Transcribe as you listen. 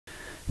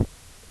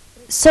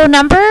So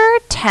number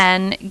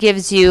 10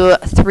 gives you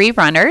 3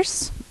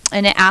 runners,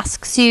 and it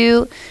asks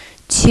you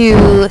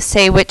to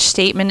say which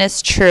statement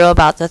is true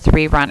about the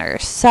 3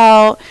 runners.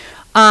 So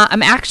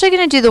I'm actually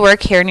going to do the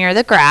work here near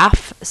the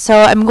graph. So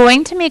I'm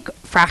going to make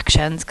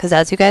fractions because,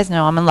 as you guys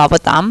know, I'm in love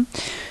with them.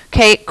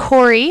 Okay,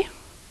 Corey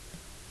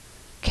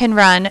can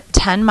run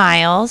 10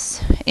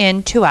 miles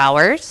in 2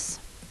 hours.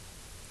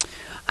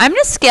 I'm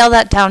going to scale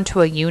that down to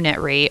a unit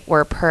rate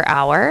or per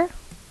hour.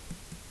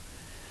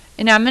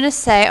 And I'm going to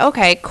say,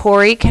 okay,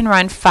 Corey can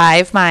run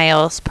 5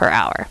 miles per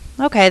hour.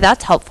 Okay,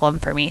 that's helpful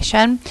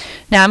information.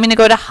 Now I'm going to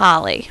go to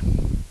Holly.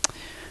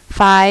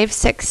 5,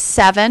 6,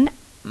 7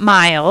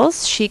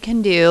 miles she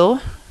can do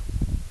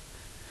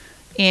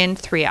in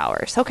 3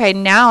 hours. Okay,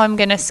 now I'm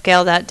going to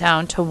scale that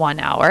down to 1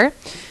 hour.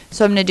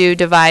 So I'm going to do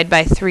divide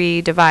by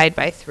 3, divide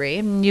by 3.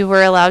 And you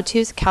were allowed to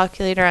use a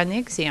calculator on the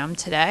exam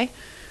today.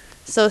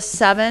 So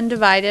 7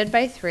 divided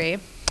by 3.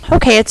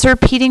 Okay, it's a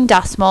repeating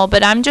decimal,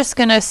 but I'm just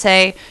going to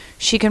say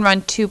she can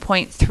run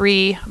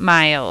 2.3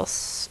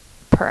 miles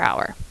per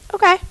hour.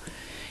 Okay.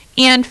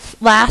 And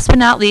last but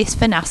not least,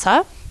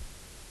 Vanessa.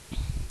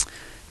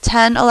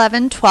 10,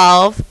 11,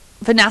 12.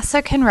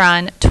 Vanessa can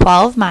run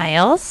 12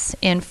 miles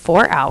in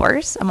 4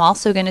 hours. I'm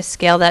also going to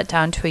scale that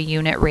down to a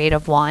unit rate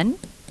of 1.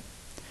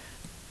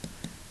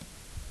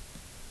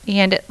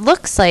 And it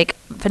looks like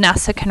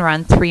Vanessa can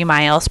run 3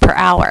 miles per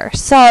hour.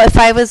 So if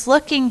I was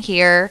looking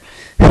here,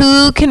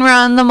 who can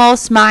run the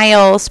most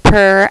miles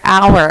per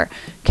hour?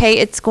 Okay,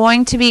 it's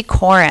going to be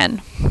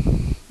Corin.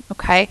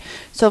 Okay,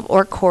 so,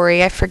 or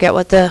Corey, I forget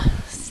what the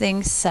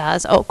thing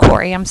says. Oh,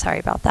 Corey, I'm sorry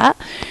about that.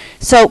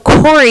 So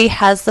Corey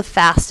has the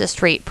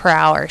fastest rate per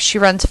hour. She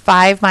runs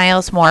 5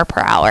 miles more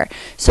per hour.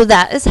 So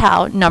that is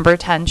how number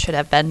 10 should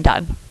have been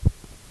done.